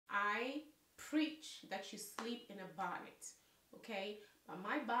preach that you sleep in a bonnet, okay? But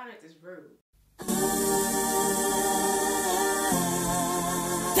my bonnet is rude.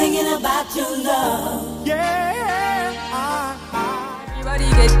 Thinking about your love. Yeah. Everybody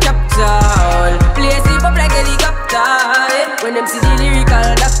get chopped out. Play sleep up like helicopter. When them see the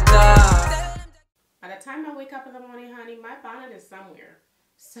lyrical doctor. By the time I wake up in the morning, honey, my bonnet is somewhere.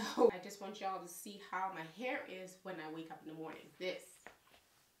 So I just want y'all to see how my hair is when I wake up in the morning. This,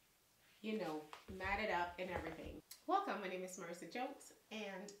 you know, matted up and everything. Welcome, my name is Marissa Jones,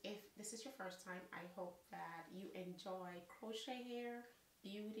 and if this is your first time, I hope that you enjoy crochet hair,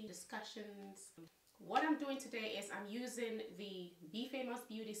 beauty discussions. What I'm doing today is I'm using the Befamous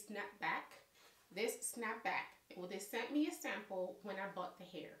Beauty Snapback. This snapback, well, they sent me a sample when I bought the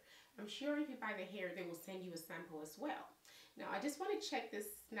hair. I'm sure if you buy the hair, they will send you a sample as well. Now, I just want to check this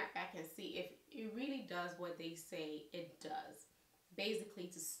snapback and see if it really does what they say it does. Basically,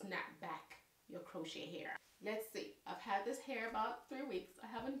 to snap back your crochet hair. Let's see. I've had this hair about 3 weeks. I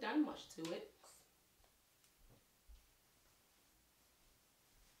haven't done much to it.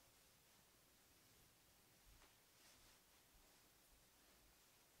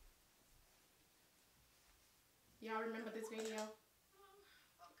 Y'all remember this video?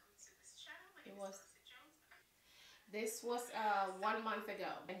 This was 1 month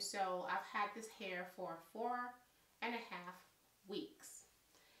ago, and so I've had this hair for 4.5 weeks.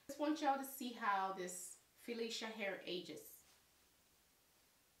 I just want y'all to see how this Phylicia hair ages.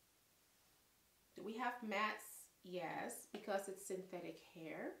 Do we have mats? Yes, because it's synthetic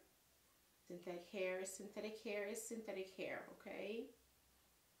hair. Synthetic hair is synthetic hair is synthetic hair, okay?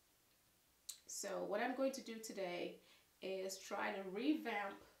 So what I'm going to do today is try to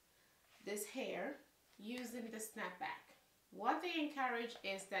revamp this hair using the snapback. What they encourage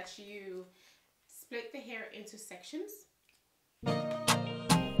is that you split the hair into sections.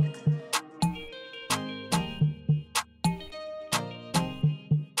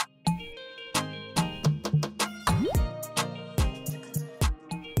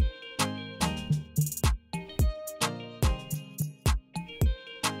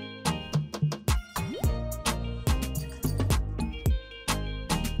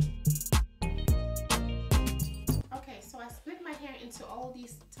 Into all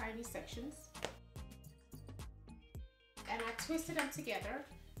these tiny sections, and I twisted them together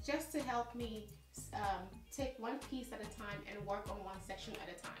just to help me take one piece at a time and work on one section at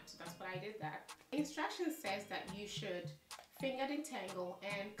a time. So that's what I did that. The instruction says that you should finger detangle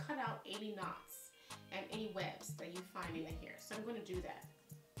and cut out any knots and any webs that you find in the hair. So I'm going to do that.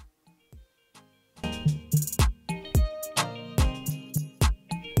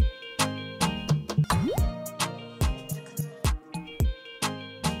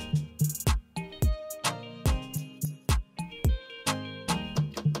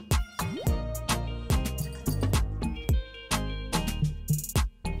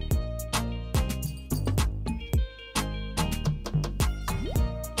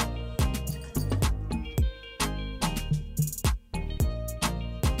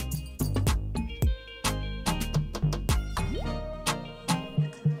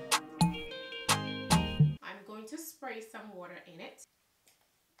 Spray some water in it.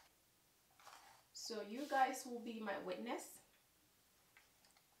 So you guys will be my witness.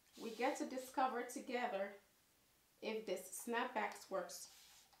 We get to discover together if this snapback works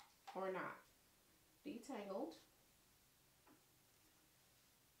or not. Detangled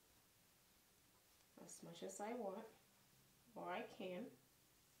as much as I want or I can.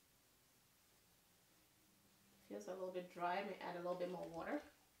 Feels a little bit dry. I may add a little bit more water.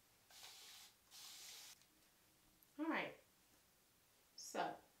 Alright, so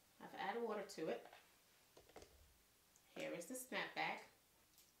I've added water to it. Here is the snapback.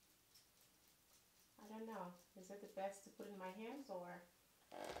 I don't know, is it the best to put in my hands, or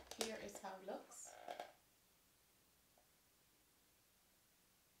here is how it looks.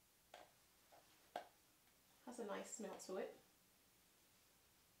 Has a nice smell to it.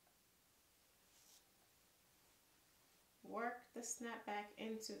 Work the snapback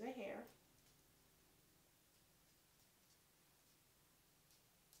into the hair.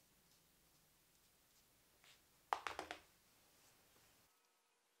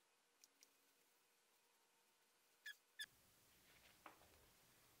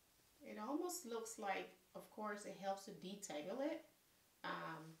 It almost looks like, of course, it helps to detangle it.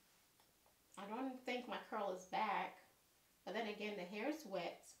 I don't think my curl is back, but then again, the hair is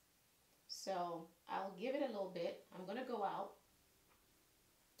wet, so I'll give it a little bit. I'm gonna go out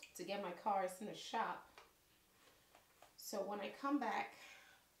to get my car. It's in the shop. So when I come back,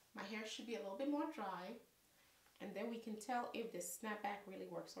 my hair should be a little bit more dry, and then we can tell if this snapback really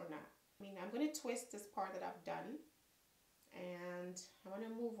works or not. I'm going to twist this part that I've done, and I'm going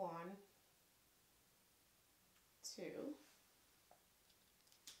to move on to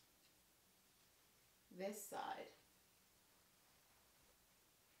this side.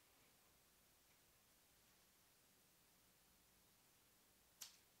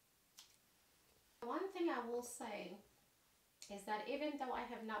 One thing I will say is that even though I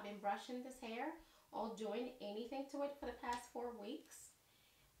have not been brushing this hair or doing anything to it for the past 4 weeks,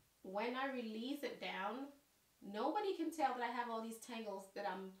 when I release it down, nobody can tell that I have all these tangles that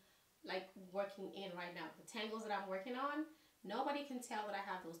I'm like working in right now. The tangles that I'm working on, nobody can tell that I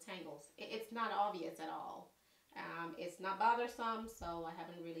have those tangles. It's not obvious at all. It's not bothersome, so I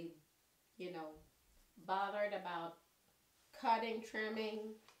haven't really, you know, bothered about cutting,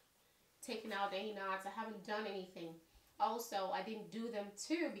 trimming, taking out any knots. I haven't done anything. Also, I didn't do them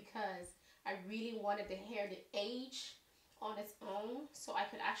too because I really wanted the hair to age on its own, so I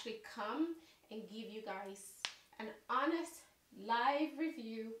could actually come and give you guys an honest live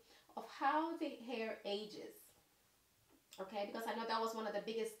review of how the hair ages. Okay, because I know that was one of the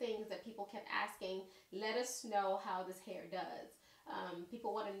biggest things that people kept asking. Let us know how this hair does.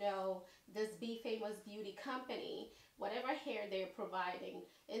 People want to know, this Befamous beauty company, whatever hair they're providing,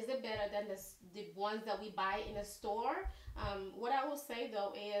 is it better than the ones that we buy in a store? What I will say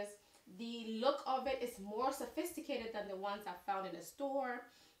though is the look of it is more sophisticated than the ones I found in the store.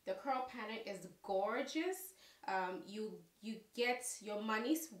 The curl pattern is gorgeous. You get your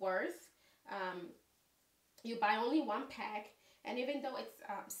money's worth. You buy only 1 pack, and even though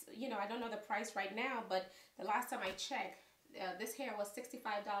it's you know, I don't know the price right now, but the last time I checked, this hair was $65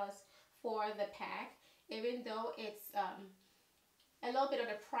 for the pack. Even though it's a little bit on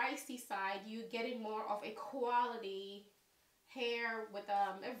the pricey side, you're getting more of a quality hair with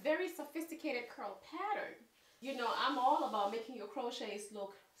a very sophisticated curl pattern. You know, I'm all about making your crochets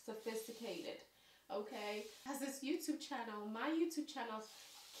look sophisticated, okay? As this YouTube channel, my YouTube channel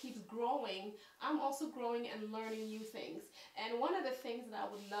keeps growing, I'm also growing and learning new things. And one of the things that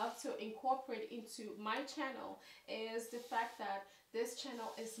I would love to incorporate into my channel is the fact that this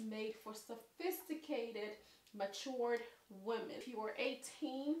channel is made for sophisticated, matured women. If you are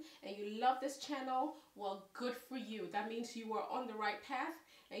 18 and you love this channel, well, good for you. That means you are on the right path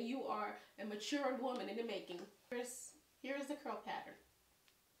and you are a matured woman in the making. Here's the curl pattern.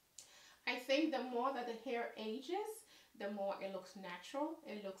 I think the more that the hair ages, the more it looks natural.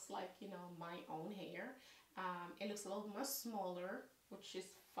 It looks like, you know, my own hair. It looks a little more smaller, which is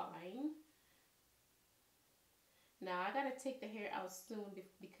fine. Now I gotta take the hair out soon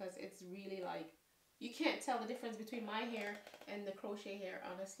because it's really like, you can't tell the difference between my hair and the crochet hair,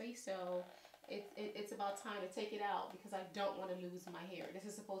 honestly. So it's about time to take it out because I don't want to lose my hair. This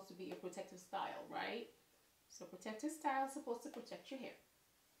is supposed to be a protective style, right? So protective style is supposed to protect your hair.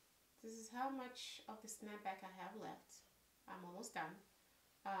 This is how much of the snapback I have left. I'm almost done.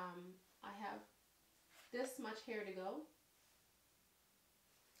 I have this much hair to go.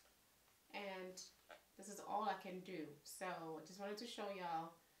 And this is all I can do. So I just wanted to show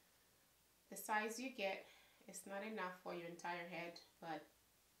y'all the size you get. It's not enough for your entire head, but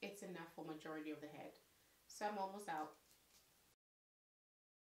it's enough for majority of the head. So I'm almost out.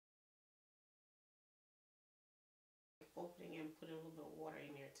 Opening and putting a little bit of water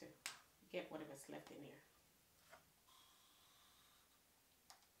in there to get whatever's left in there.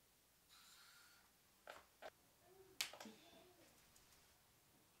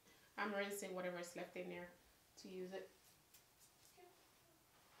 I'm rinsing whatever's left in there to use it.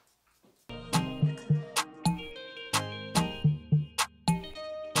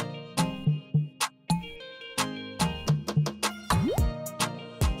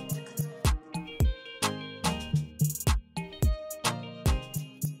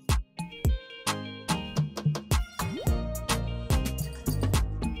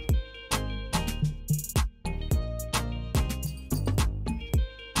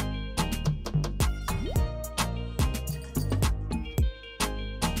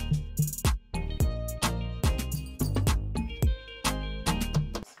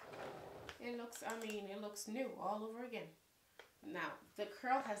 It looks new all over again. Now, the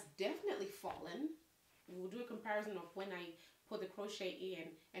curl has definitely fallen. We'll do a comparison of when I put the crochet in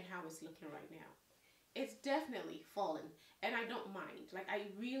and how it's looking right now. It's definitely fallen, and I don't mind. Like, I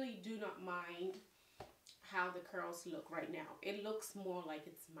really do not mind how the curls look right now. It looks more like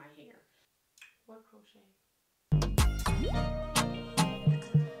it's my hair. What crochet?